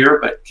revenue a year,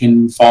 but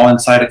can fall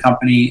inside a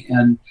company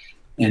and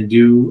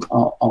do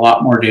a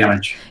lot more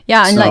damage.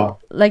 Yeah, and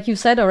like you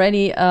said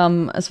already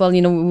as well,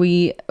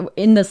 we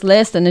in this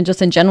list and then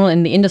just in general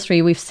in the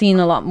industry, we've seen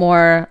a lot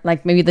more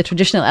like maybe the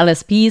traditional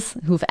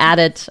LSPs who've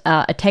added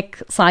a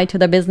tech side to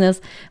their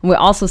business. And we're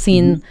also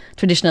seeing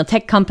traditional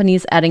tech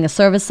companies adding a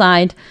service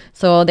side.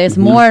 So there's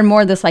more and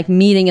more this like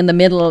meeting in the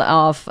middle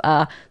of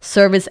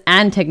service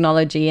and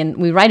technology. And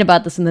we write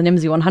about this in the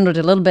NIMSY 100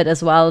 a little bit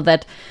as well,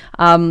 that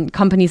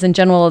companies in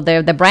general,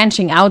 they're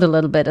branching out a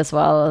little bit as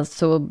well.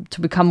 So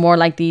to become more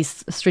like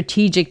these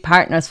strategic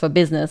partners for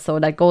business. So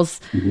that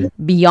goes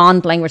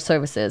beyond language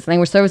services.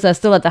 Language services are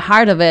still at the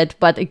heart of it,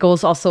 but it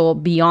goes also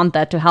beyond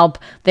that to help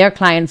their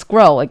clients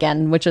grow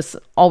again, which is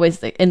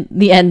always in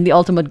the end the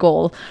ultimate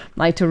goal,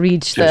 like to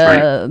reach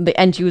the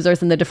end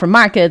users in the different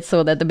markets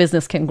so that the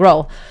business can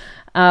grow.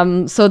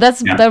 So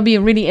that'll be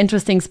a really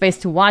interesting space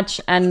to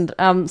watch. And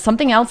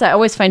something else I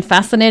always find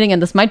fascinating,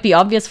 and this might be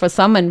obvious for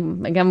some,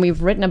 and again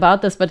we've written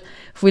about this, but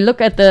if we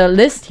look at the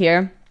list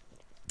here,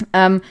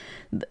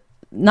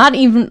 not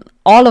even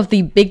all of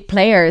the big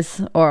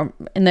players are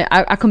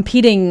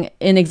competing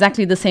in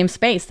exactly the same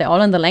space. They're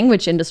all in the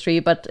language industry.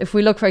 But if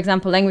we look, for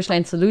example, Language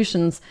Line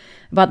Solutions,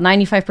 about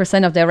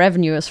 95% of their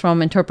revenue is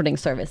from interpreting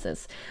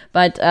services.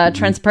 But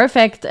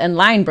TransPerfect and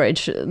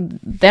Lionbridge,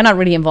 they're not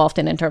really involved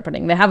in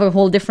interpreting. They have a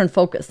whole different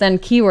focus. Then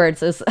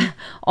Keywords is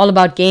all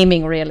about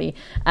gaming, really.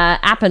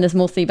 Appen is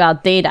mostly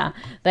about data.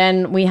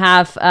 Then we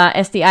have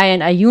SDI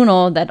and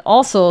Ayuno that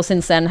also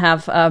since then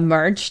have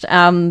merged.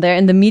 They're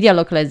in the media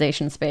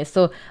localization space.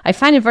 So I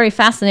find it very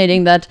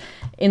fascinating that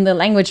in the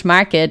language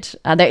market,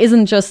 there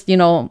isn't just,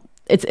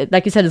 it's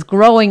like you said, it's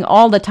growing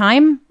all the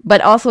time, but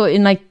also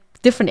in like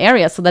different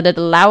areas so that it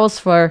allows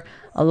for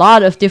a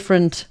lot of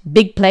different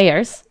big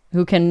players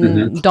who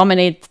can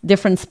dominate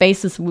different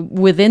spaces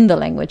within the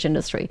language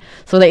industry.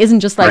 So there isn't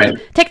just like,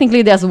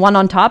 technically there's one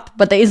on top,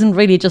 but there isn't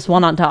really just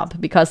one on top,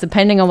 because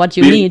depending on what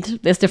you need,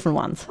 there's different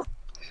ones.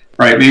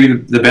 Right. Maybe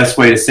the best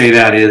way to say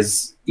that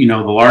is, the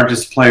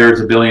largest player is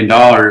 $1 billion,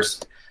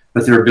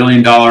 but they're $1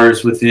 billion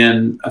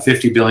within a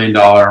 $50 billion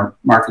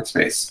market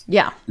space.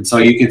 Yeah. And so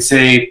you could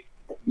say,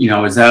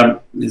 is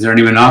there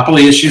any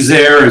monopoly issues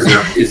there?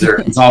 Is there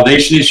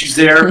consolidation issues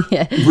there?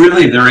 Yeah.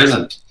 Really, there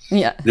isn't.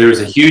 Yeah.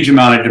 There's a huge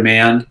amount of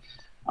demand.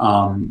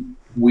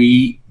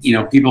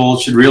 People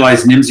should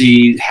realize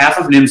half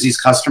of NIMSY's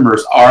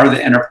customers are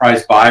the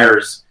enterprise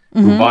buyers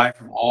who buy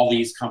from all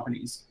these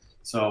companies.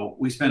 So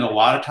we spend a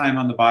lot of time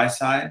on the buy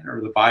side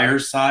or the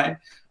buyer's side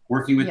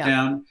working with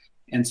them.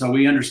 And so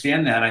we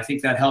understand that. I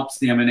think that helps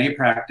the M&A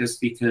practice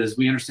because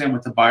we understand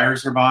what the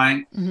buyers are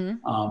buying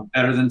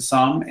better than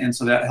some. And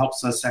so that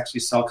helps us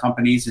actually sell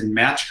companies and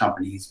match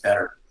companies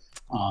better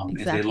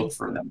as they look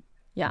for them.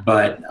 Yeah.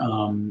 But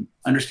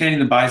understanding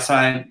the buy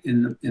side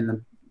in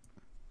the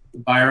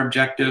buyer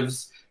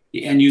objectives,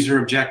 the end user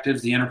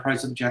objectives, the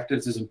enterprise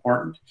objectives is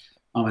important.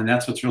 And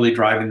that's what's really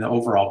driving the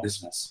overall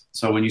business.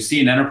 So when you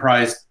see an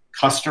enterprise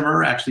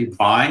customer actually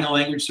buying a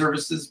language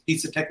services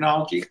piece of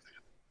technology,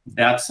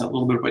 that's a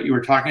little bit of what you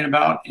were talking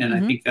about. And I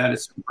think that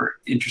is super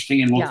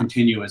interesting and will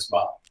continue as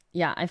well.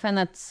 Yeah, I find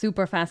that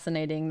super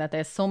fascinating that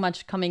there's so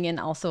much coming in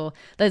also,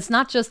 that it's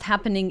not just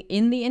happening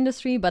in the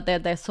industry, but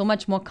that there's so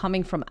much more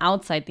coming from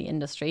outside the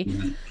industry.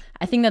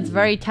 I think that's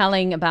very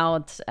telling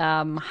about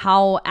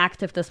how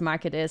active this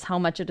market is, how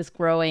much it is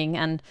growing.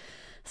 And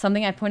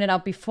something I pointed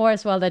out before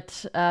as well,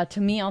 that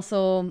to me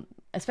also,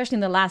 especially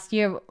in the last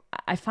year,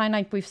 I find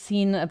like we've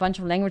seen a bunch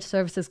of language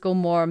services go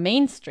more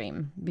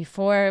mainstream.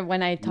 Before,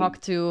 when I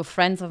talk to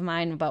friends of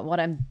mine about what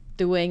I'm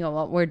doing or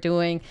what we're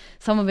doing,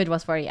 some of it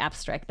was very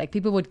abstract. Like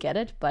people would get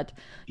it, but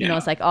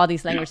it's like all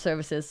these language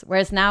services.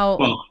 Whereas now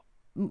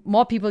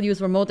more people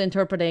use remote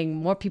interpreting,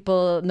 more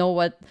people know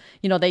what,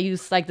 they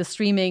use like the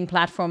streaming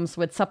platforms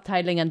with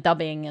subtitling and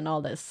dubbing and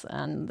all this.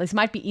 And these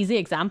might be easy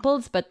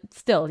examples, but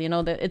still,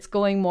 it's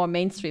going more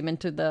mainstream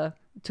to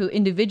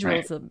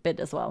individuals a bit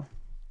as well.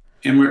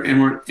 And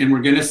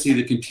we're going to see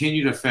the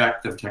continued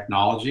effect of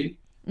technology.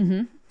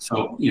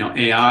 So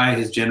AI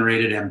has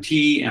generated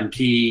MT.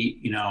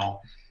 MT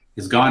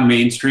has gone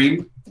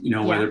mainstream.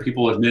 Whether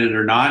people admit it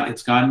or not,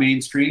 it's gone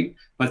mainstream.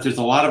 But there's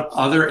a lot of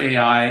other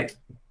AI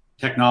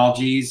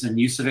technologies and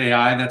use of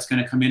AI that's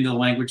going to come into the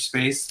language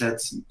space.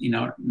 That's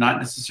not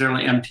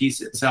necessarily MT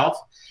itself,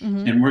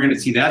 and we're going to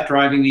see that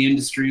driving the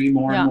industry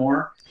more and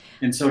more.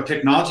 And so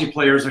technology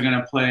players are going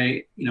to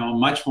play a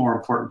much more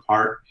important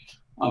part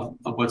of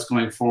what's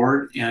going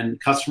forward, and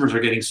customers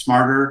are getting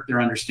smarter. They're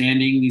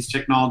understanding these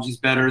technologies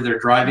better. They're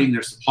driving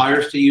their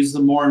suppliers to use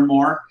them more and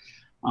more.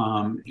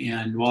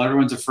 And while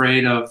everyone's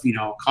afraid of,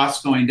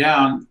 costs going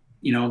down,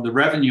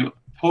 the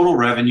total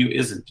revenue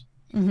isn't.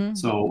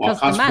 So while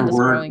cost per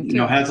word,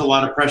 has a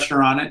lot of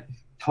pressure on it,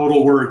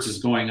 total words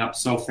is going up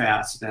so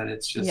fast that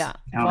it's just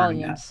countering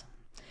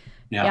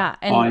that.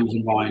 Volumes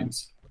and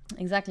volumes.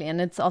 Exactly. And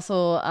it's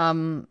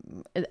also,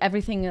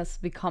 everything has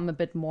become a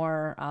bit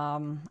more,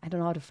 I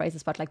don't know how to phrase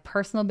this, but like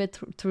personal bit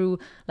through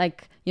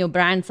like,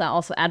 brands are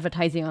also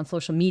advertising on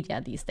social media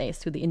these days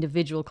to the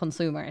individual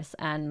consumers.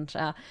 And,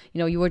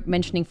 you were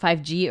mentioning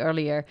 5G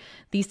earlier.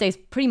 These days,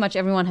 pretty much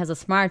everyone has a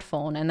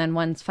smartphone. And then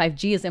once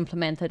 5G is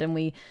implemented and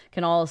we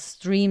can all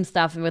stream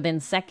stuff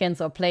within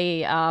seconds or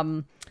play,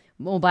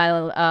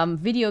 mobile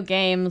video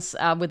games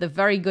with a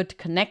very good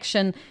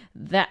connection,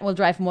 that will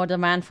drive more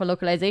demand for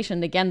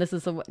localization. Again, this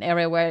is an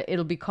area where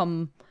it'll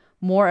become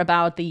more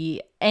about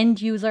the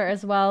end user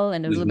as well,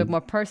 and a little bit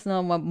more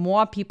personal,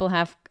 more people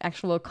have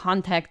actual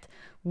contact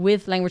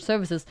with language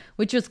services,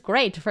 which is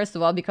great, first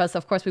of all, because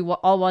of course we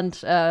all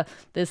want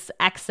this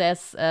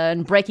access,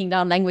 and breaking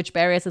down language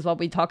barriers is what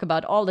we talk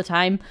about all the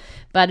time,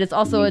 but it's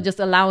also just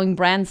allowing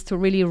brands to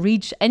really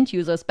reach end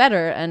users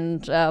better.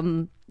 And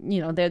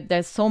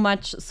there's so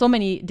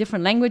many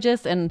different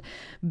languages and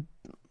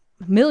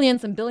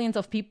millions and billions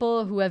of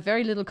people who have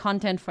very little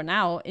content for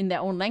now in their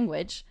own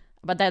language,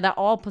 but they're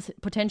all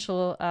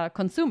potential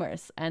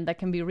consumers, and that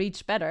can be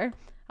reached better.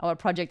 Our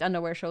Project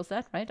Underwear shows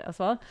that, right, as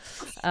well.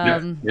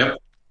 Yep.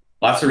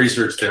 Lots of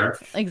research there.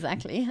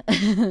 Exactly.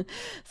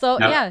 So,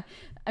 I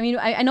mean,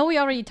 I know we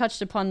already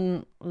touched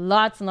upon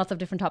lots and lots of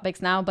different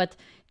topics now, but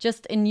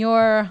just in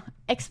your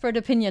expert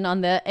opinion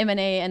on the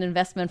M&A and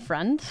investment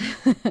front,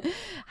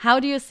 how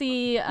do you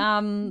see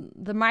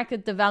the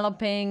market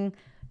developing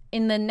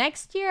in the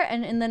next year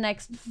and in the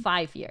next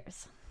 5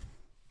 years?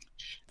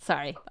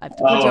 Sorry, I have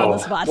to put you on the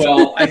spot.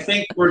 Well, I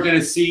think we're going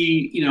to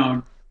see,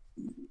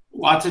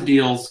 lots of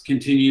deals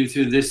continue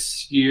through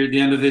this year,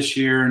 the end of this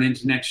year and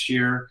into next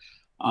year.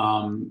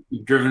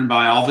 Driven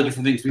by all the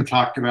different things we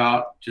talked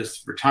about,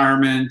 just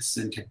retirements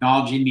and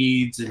technology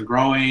needs and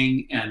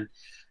growing. And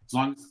as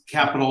long as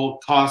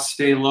capital costs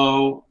stay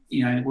low,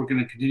 we're going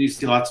to continue to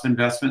see lots of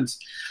investments.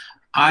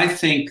 I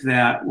think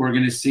that we're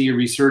going to see a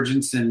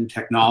resurgence in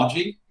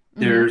technology.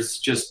 There's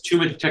just too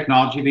much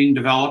technology being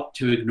developed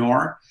to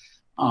ignore.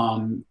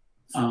 And,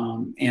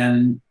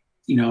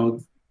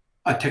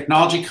 a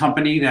technology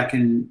company that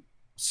can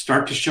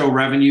start to show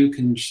revenue,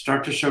 can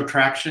start to show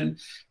traction,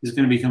 is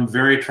going to become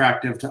very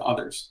attractive to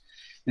others.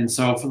 And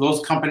so for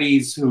those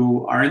companies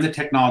who are in the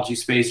technology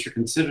space or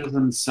consider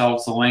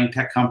themselves a Lang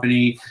Tech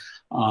company,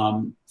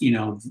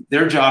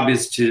 their job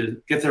is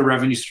to get their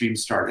revenue stream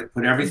started,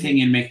 put everything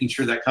in making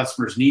sure that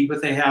customers need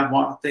what they have,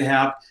 want what they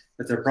have,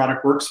 that their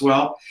product works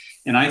well.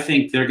 And I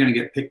think they're going to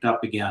get picked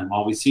up again.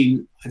 While we've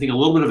seen, I think, a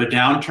little bit of a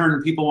downturn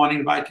in people wanting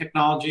to buy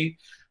technology,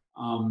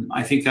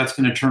 I think that's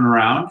going to turn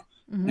around.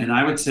 And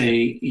I would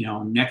say,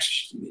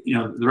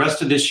 the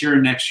rest of this year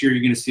and next year,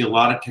 you're going to see a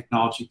lot of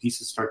technology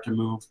pieces start to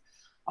move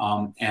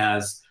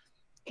as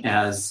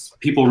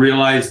people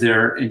realize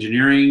their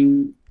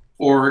engineering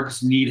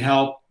orgs need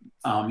help.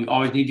 You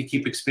always need to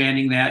keep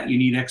expanding that. You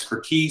need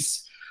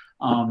expertise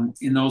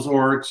in those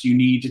orgs. You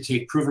need to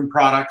take proven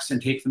products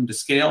and take them to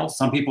scale.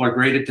 Some people are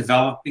great at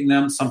developing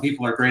them. Some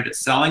people are great at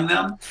selling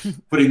them.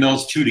 Putting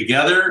those two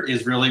together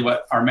is really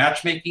what our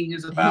matchmaking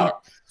is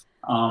about.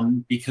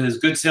 Because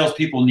good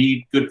salespeople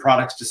need good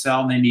products to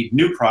sell, and they need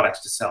new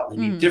products to sell. They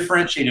need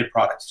differentiated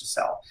products to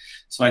sell.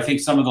 So I think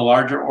some of the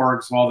larger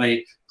orgs, while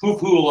they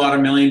poo-poo a lot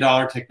of $1 million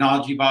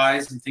technology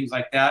buys and things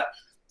like that,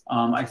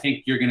 I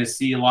think you're going to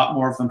see a lot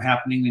more of them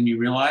happening than you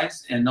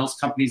realize. And those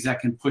companies that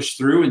can push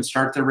through and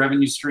start their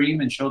revenue stream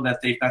and show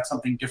that they've got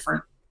something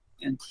different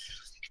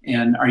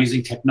and are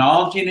using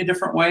technology in a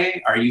different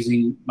way, are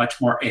using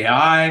much more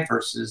AI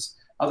versus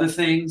other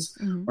things,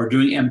 or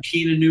doing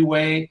MP in a new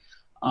way,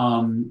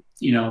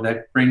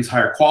 that brings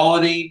higher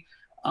quality.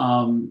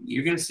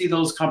 You're going to see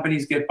those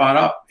companies get bought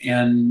up,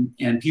 and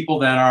people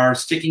that are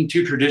sticking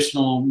to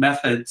traditional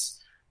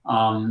methods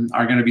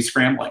are going to be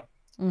scrambling.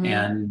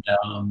 And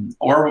as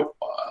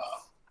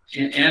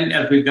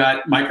we've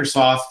got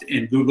Microsoft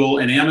and Google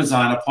and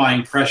Amazon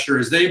applying pressure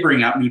as they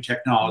bring out new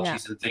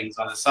technologies and things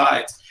on the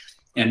sides,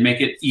 and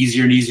make it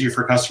easier and easier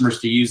for customers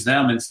to use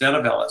them instead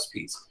of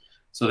LSPs.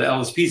 So the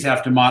LSPs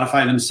have to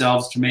modify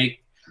themselves to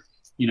make,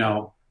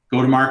 go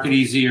to market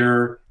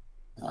easier,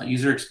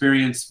 user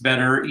experience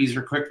better,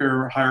 easier,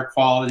 quicker, higher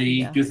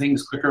quality, do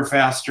things quicker,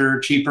 faster,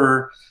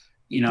 cheaper.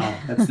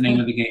 That's the name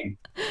of the game.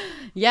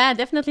 Yeah,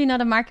 definitely not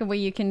a market where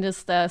you can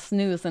just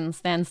snooze and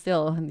stand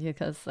still,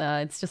 because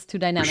it's just too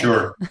dynamic.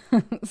 For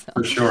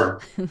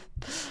sure.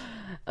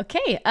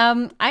 Okay,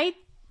 I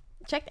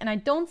checked and I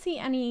don't see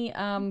any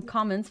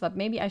comments, but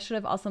maybe I should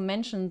have also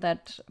mentioned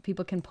that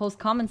people can post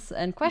comments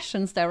and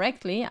questions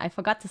directly. I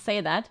forgot to say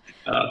that.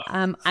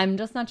 I'm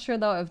just not sure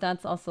though if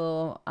that's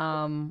also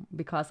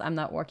because I'm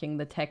not working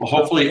the tech. Well,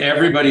 hopefully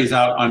everybody's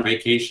out on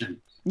vacation.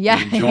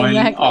 Enjoying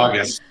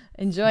August.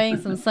 Enjoying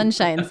some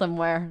sunshine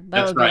somewhere.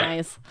 That would be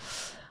nice.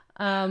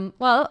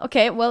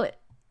 Okay. Well,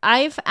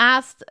 I've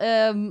asked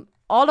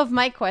all of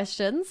my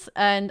questions,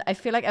 and I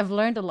feel like I've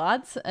learned a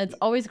lot. It's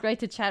always great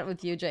to chat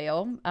with you,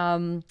 Jo.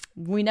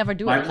 We never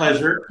do it. My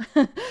pleasure.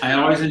 I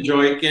always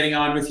enjoy getting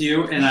on with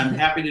you, and I'm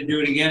happy to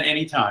do it again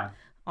anytime.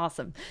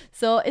 Awesome.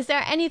 So is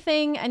there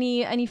anything,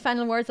 any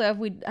final words, or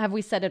have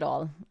we said it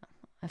all?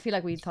 I feel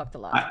like we talked a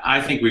lot. I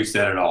think we've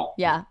said it all.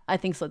 Yeah, I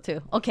think so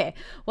too. Okay.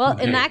 Well,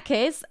 in that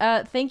case,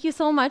 thank you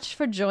so much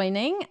for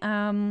joining.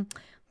 I'm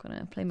going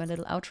to play my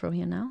little outro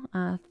here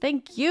now.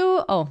 Thank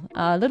you. Oh,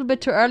 a little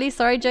bit too early.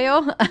 Sorry, Jo.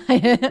 All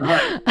right.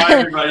 Bye,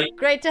 everybody.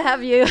 Great to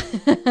have you.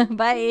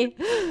 Bye.